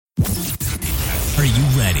Are you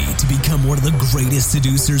ready to become one of the greatest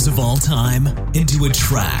seducers of all time? And to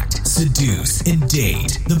attract, seduce, and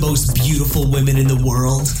date the most beautiful women in the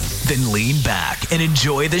world? Then lean back and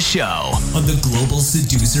enjoy the show on the Global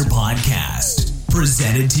Seducer Podcast,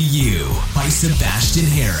 presented to you by Sebastian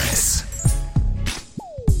Harris.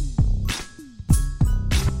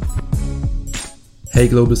 Hey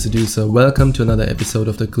Global Seducer, welcome to another episode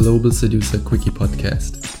of the Global Seducer Quickie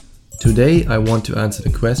Podcast. Today I want to answer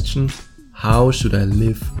the question, how should I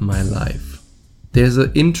live my life? There's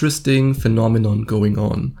an interesting phenomenon going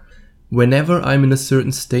on. Whenever I'm in a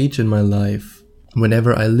certain stage in my life,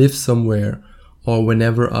 whenever I live somewhere, or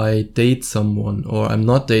whenever I date someone, or I'm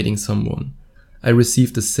not dating someone, I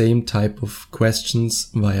receive the same type of questions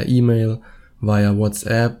via email, via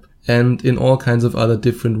WhatsApp, and in all kinds of other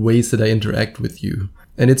different ways that I interact with you.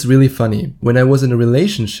 And it's really funny. When I was in a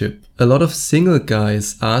relationship, a lot of single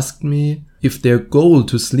guys asked me if their goal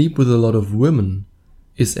to sleep with a lot of women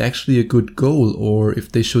is actually a good goal, or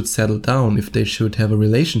if they should settle down, if they should have a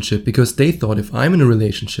relationship, because they thought if I'm in a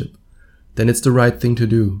relationship, then it's the right thing to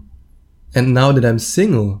do. And now that I'm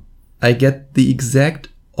single, I get the exact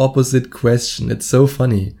opposite question. It's so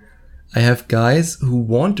funny. I have guys who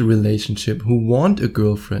want a relationship, who want a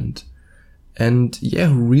girlfriend, and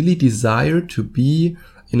who really desire to be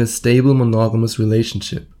in a stable monogamous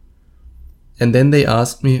relationship. And then they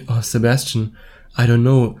ask me, oh Sebastian, I don't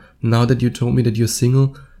know, now that you told me that you're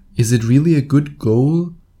single, is it really a good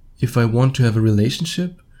goal if I want to have a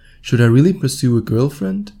relationship? Should I really pursue a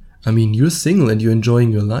girlfriend? I mean, you're single and you're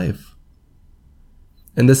enjoying your life.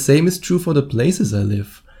 And the same is true for the places I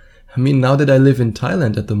live. I mean, now that I live in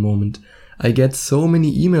Thailand at the moment, I get so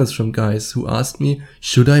many emails from guys who ask me,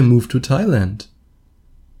 should I move to Thailand?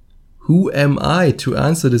 Who am I to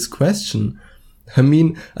answer this question? I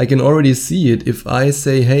mean, I can already see it if I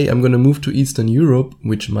say, hey, I'm gonna move to Eastern Europe,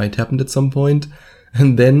 which might happen at some point,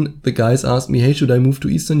 and then the guys ask me, hey, should I move to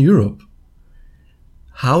Eastern Europe?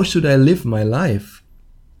 How should I live my life?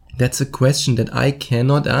 That's a question that I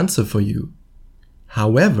cannot answer for you.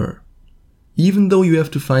 However, even though you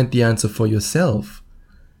have to find the answer for yourself,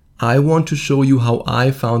 I want to show you how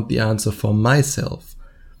I found the answer for myself.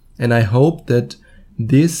 And I hope that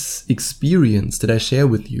this experience that I share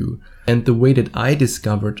with you and the way that I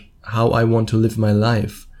discovered how I want to live my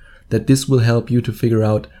life, that this will help you to figure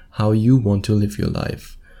out how you want to live your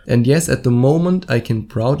life. And yes, at the moment I can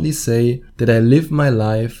proudly say that I live my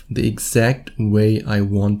life the exact way I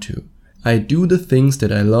want to. I do the things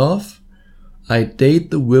that I love, I date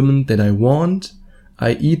the women that I want,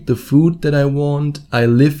 I eat the food that I want, I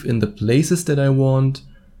live in the places that I want.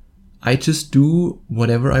 I just do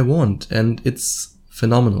whatever I want, and it's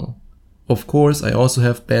phenomenal. Of course, I also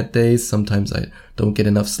have bad days. Sometimes I don't get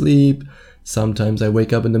enough sleep. Sometimes I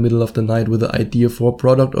wake up in the middle of the night with an idea for a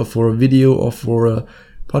product or for a video or for a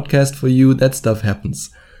podcast for you. That stuff happens.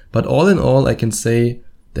 But all in all, I can say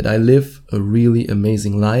that I live a really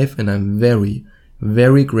amazing life, and I'm very,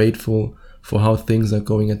 very grateful for how things are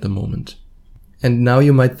going at the moment. And now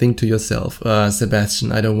you might think to yourself,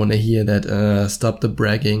 Sebastian, I don't want to hear that. Stop the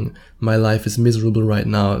bragging. My life is miserable right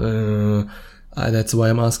now. That's why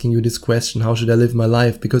I'm asking you this question. How should I live my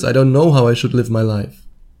life? Because I don't know how I should live my life.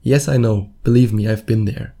 Yes, I know. Believe me, I've been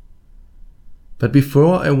there. But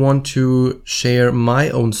before I want to share my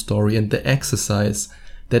own story and the exercise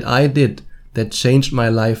that I did that changed my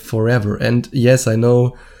life forever. And yes, I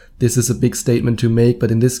know this is a big statement to make, but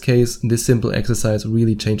in this case, this simple exercise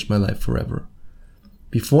really changed my life forever.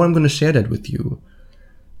 Before I'm going to share that with you,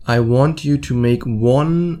 I want you to make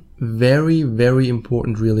one very, very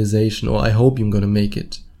important realization, or I hope you're going to make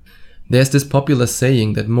it. There's this popular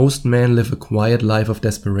saying that most men live a quiet life of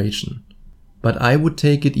desperation. But I would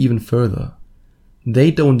take it even further.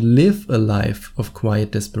 They don't live a life of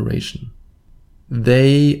quiet desperation.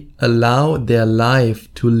 They allow their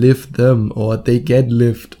life to live them, or they get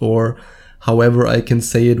lived, or however I can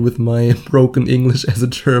say it with my broken English as a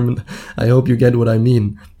German. I hope you get what I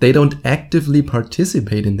mean. They don't actively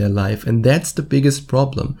participate in their life, and that's the biggest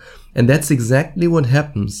problem. And that's exactly what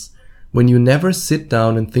happens when you never sit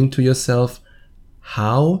down and think to yourself,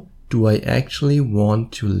 how do I actually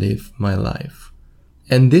want to live my life?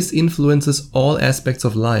 And this influences all aspects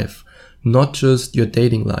of life, not just your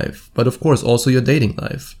dating life, but of course also your dating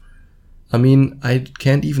life. I mean, I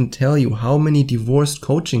can't even tell you how many divorced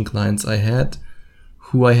coaching clients I had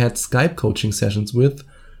who I had Skype coaching sessions with,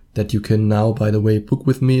 that you can now, by the way, book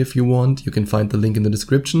with me if you want. You can find the link in the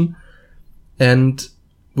description. And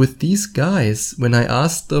with these guys, when I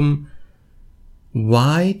asked them,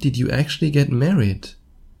 why did you actually get married?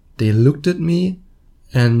 They looked at me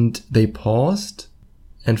and they paused,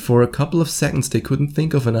 and for a couple of seconds they couldn't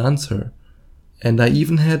think of an answer. And I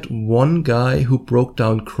even had one guy who broke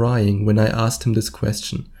down crying when I asked him this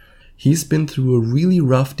question. He's been through a really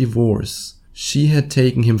rough divorce. She had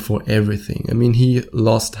taken him for everything. I mean, he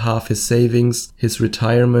lost half his savings, his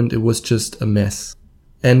retirement, it was just a mess.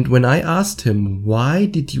 And when I asked him, why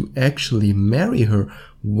did you actually marry her?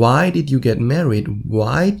 Why did you get married?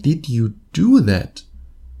 Why did you do that?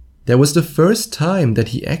 That was the first time that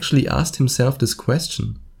he actually asked himself this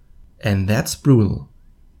question. And that's brutal.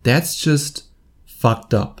 That's just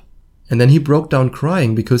fucked up. And then he broke down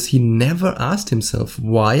crying because he never asked himself,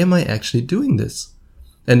 why am I actually doing this?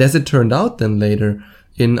 And as it turned out then later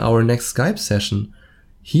in our next Skype session,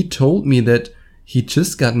 he told me that he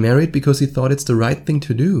just got married because he thought it's the right thing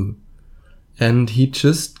to do. And he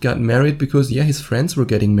just got married because, his friends were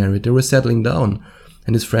getting married. They were settling down.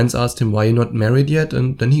 And his friends asked him, why are you not married yet?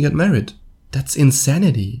 And then he got married. That's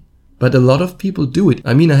insanity. But a lot of people do it.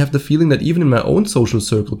 I mean, I have the feeling that even in my own social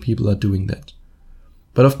circle, people are doing that.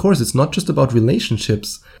 But of course, it's not just about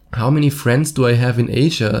relationships. How many friends do I have in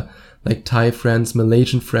Asia, like Thai friends,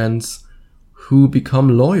 Malaysian friends, who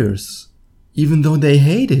become lawyers, even though they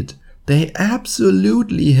hate it? They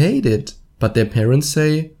absolutely hate it. But their parents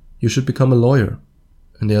say, you should become a lawyer.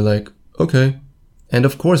 And they're like, okay. And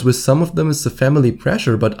of course, with some of them it's the family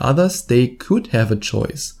pressure, but others, they could have a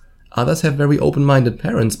choice. Others have very open-minded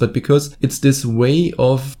parents, but because it's this way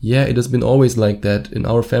of, it has been always like that. In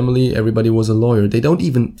our family, everybody was a lawyer. They don't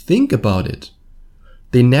even think about it.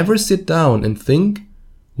 They never sit down and think,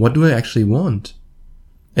 what do I actually want?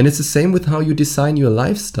 And it's the same with how you design your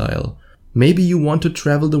lifestyle. Maybe you want to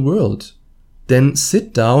travel the world. Then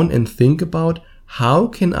sit down and think about, how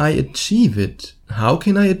can I achieve it? How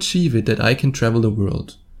can I achieve it that I can travel the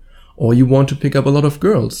world? Or you want to pick up a lot of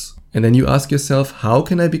girls. And then you ask yourself, how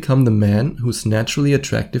can I become the man who's naturally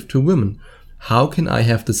attractive to women? How can I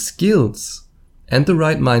have the skills and the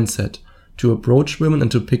right mindset to approach women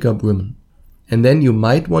and to pick up women? And then you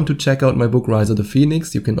might want to check out my book, Rise of the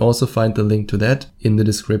Phoenix. You can also find the link to that in the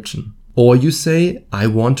description. Or you say, I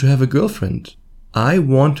want to have a girlfriend. I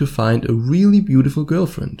want to find a really beautiful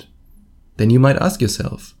girlfriend. Then you might ask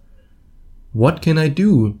yourself, what can I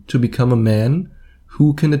do to become a man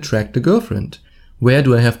who can attract a girlfriend? Where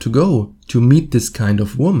do I have to go to meet this kind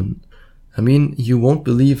of woman? I mean, you won't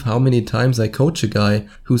believe how many times I coach a guy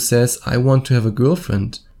who says, I want to have a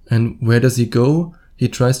girlfriend. And where does he go? He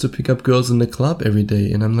tries to pick up girls in the club every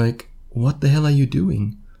day. And I'm like, what the hell are you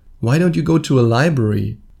doing? Why don't you go to a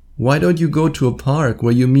library? Why don't you go to a park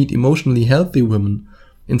where you meet emotionally healthy women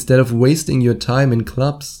instead of wasting your time in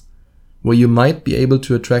clubs where you might be able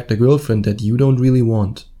to attract a girlfriend that you don't really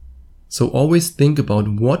want? So always think about,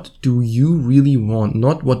 what do you really want?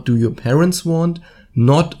 Not what do your parents want,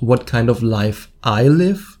 not what kind of life I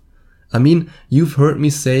live. I mean, you've heard me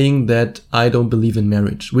saying that I don't believe in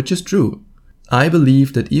marriage, which is true. I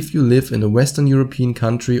believe that if you live in a Western European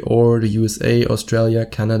country or the USA, Australia,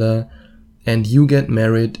 Canada, and you get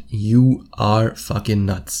married, you are fucking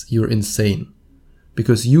nuts. You're insane.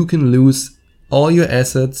 Because you can lose all your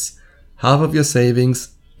assets, half of your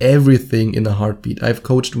savings, everything in a heartbeat. I've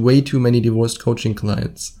coached way too many divorced coaching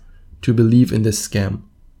clients to believe in this scam.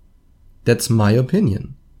 That's my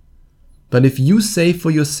opinion. But if you say for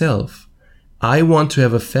yourself, I want to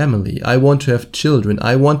have a family, I want to have children,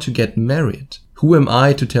 I want to get married, who am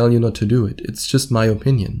I to tell you not to do it? It's just my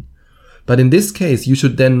opinion. But in this case, you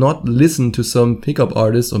should then not listen to some pickup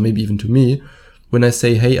artist, or maybe even to me, when I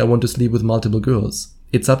say, hey, I want to sleep with multiple girls.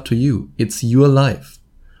 It's up to you. It's your life.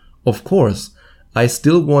 Of course, I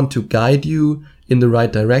still want to guide you in the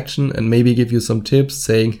right direction and maybe give you some tips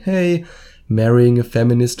saying, hey, marrying a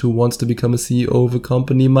feminist who wants to become a CEO of a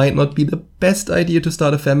company might not be the best idea to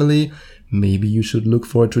start a family. Maybe you should look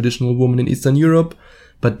for a traditional woman in Eastern Europe,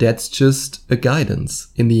 but that's just a guidance.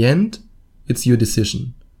 In the end, it's your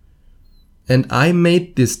decision. And I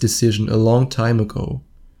made this decision a long time ago.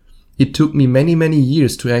 It took me many, many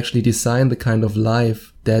years to actually design the kind of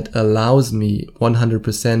life that allows me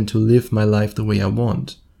 100% to live my life the way I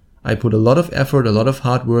want. I put a lot of effort, a lot of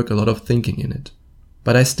hard work, a lot of thinking in it.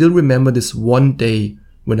 But I still remember this one day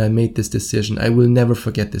when I made this decision. I will never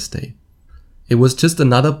forget this day. It was just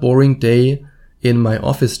another boring day in my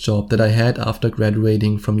office job that I had after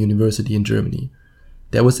graduating from university in Germany.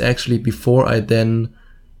 That was actually before I then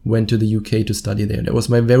went to the UK to study there. That was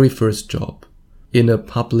my very first job in a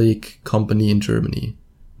public company in Germany.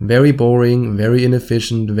 Very boring, very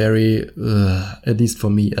inefficient, very, at least for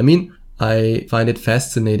me. I mean, I find it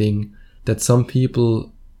fascinating that some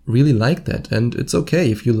people really like that. And it's okay.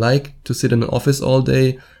 If you like to sit in an office all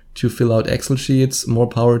day to fill out Excel sheets, more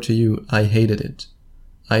power to you. I hated it.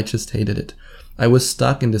 I just hated it. I was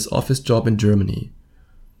stuck in this office job in Germany.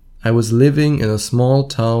 I was living in a small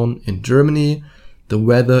town in Germany. The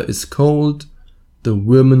weather is cold. The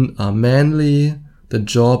women are manly. The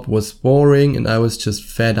job was boring and I was just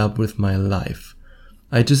fed up with my life.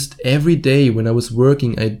 Every day when I was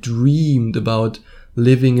working, I dreamed about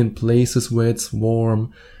living in places where it's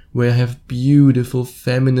warm, where I have beautiful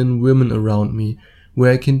feminine women around me,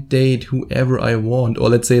 where I can date whoever I want, or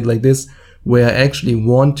let's say it like this, where I actually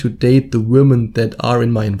want to date the women that are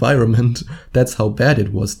in my environment. That's how bad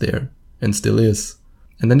it was there, and still is.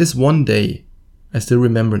 And then this one day, I still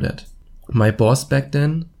remember that, my boss back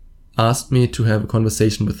then asked me to have a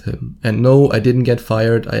conversation with him. And no, I didn't get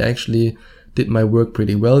fired. I actually did my work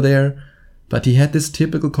pretty well there. But he had this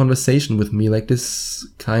typical conversation with me, like this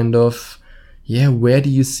kind of, where do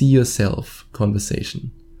you see yourself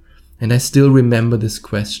conversation. And I still remember this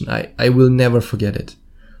question. I will never forget it.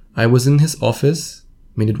 I was in his office.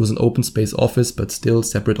 I mean, it was an open space office, but still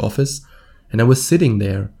separate office. And I was sitting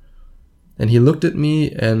there. And he looked at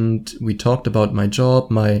me and we talked about my job,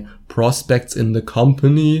 my prospects in the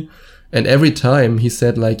company. And every time he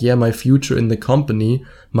said like, my future in the company,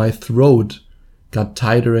 my throat got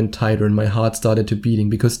tighter and tighter and my heart started to beating,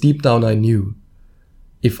 because deep down I knew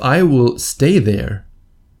if I will stay there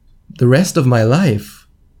the rest of my life,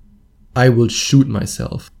 I will shoot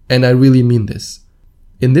myself. And I really mean this.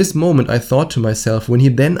 In this moment, I thought to myself, when he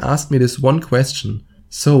then asked me this one question,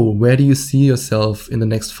 so where do you see yourself in the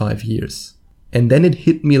next 5 years? And then it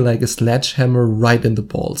hit me like a sledgehammer right in the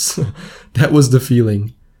balls. That was the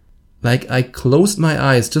feeling. Like I closed my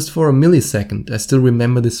eyes just for a millisecond. I still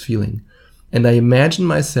remember this feeling. And I imagined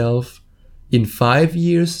myself in 5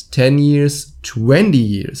 years, 10 years, 20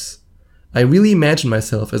 years. I really imagined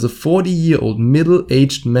myself as a 40-year-old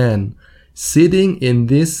middle-aged man sitting in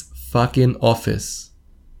this fucking office.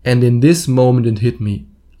 And in this moment it hit me.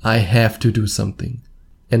 I have to do something.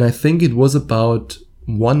 And I think it was about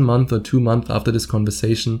 1 month or 2 months after this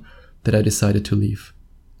conversation that I decided to leave.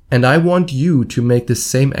 And I want you to make the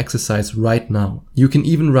same exercise right now. You can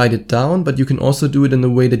even write it down, but you can also do it in a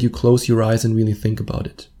way that you close your eyes and really think about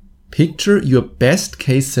it. Picture your best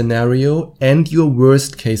case scenario and your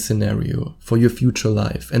worst case scenario for your future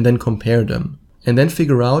life, and then compare them. And then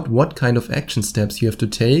figure out what kind of action steps you have to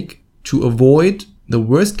take to avoid the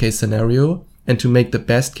worst case scenario and to make the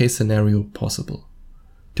best case scenario possible.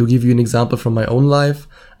 To give you an example from my own life,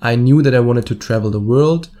 I knew that I wanted to travel the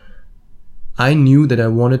world. I knew that I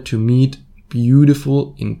wanted to meet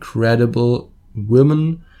beautiful, incredible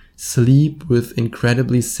women, sleep with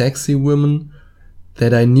incredibly sexy women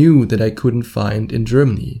that I knew that I couldn't find in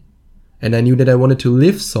Germany. And I knew that I wanted to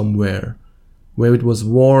live somewhere where it was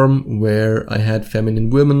warm, where I had feminine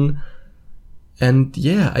women. And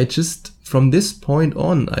from this point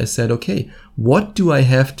on, I said, okay, what do I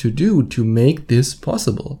have to do to make this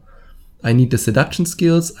possible? I need the seduction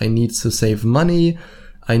skills. I need to save money.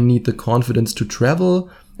 I need the confidence to travel.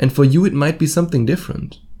 And for you, it might be something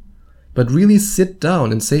different. But really sit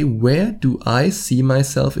down and say, where do I see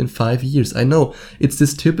myself in 5 years? I know it's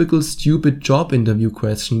this typical stupid job interview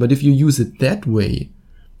question, but if you use it that way,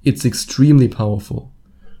 it's extremely powerful.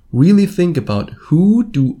 Really think about, who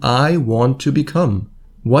do I want to become?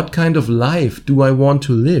 What kind of life do I want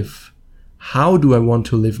to live? How do I want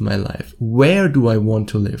to live my life? Where do I want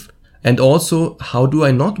to live? And also, how do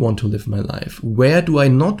I not want to live my life? Where do I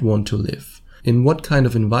not want to live? In what kind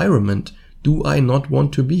of environment do I not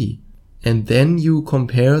want to be? And then you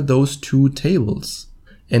compare those two tables.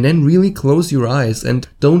 And then really close your eyes and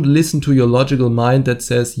don't listen to your logical mind that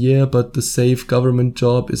says, but the safe government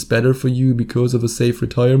job is better for you because of a safe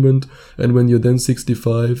retirement. And when you're then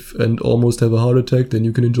 65 and almost have a heart attack, then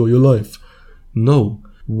you can enjoy your life. No.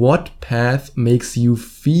 What path makes you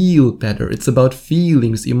feel better? It's about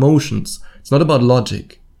feelings, emotions. It's not about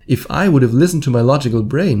logic. If I would have listened to my logical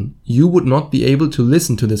brain, you would not be able to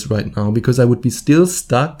listen to this right now, because I would be still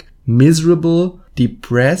stuck, miserable,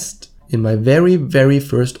 depressed in my very, very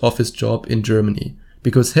first office job in Germany.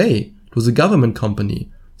 Because hey, it was a government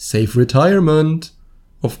company. Safe retirement.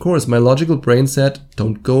 Of course, my logical brain said,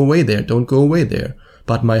 don't go away there, don't go away there.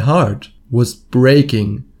 But my heart was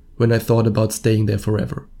breaking when I thought about staying there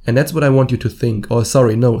forever. And that's what I want you to think.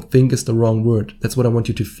 Think is the wrong word. That's what I want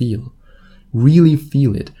you to feel. Really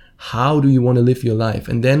feel it. How do you want to live your life?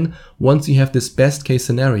 And then once you have this best case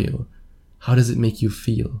scenario, how does it make you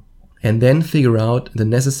feel? And then figure out the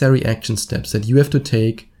necessary action steps that you have to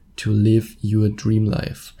take to live your dream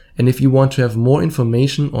life. And if you want to have more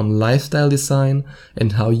information on lifestyle design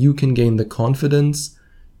and how you can gain the confidence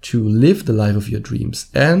to live the life of your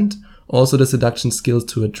dreams, and also the seduction skills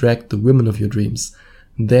to attract the women of your dreams,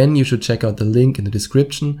 then you should check out the link in the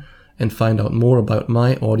description and find out more about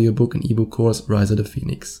my audiobook and ebook course, Rise of the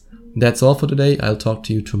Phoenix. That's all for today. I'll talk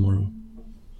to you tomorrow.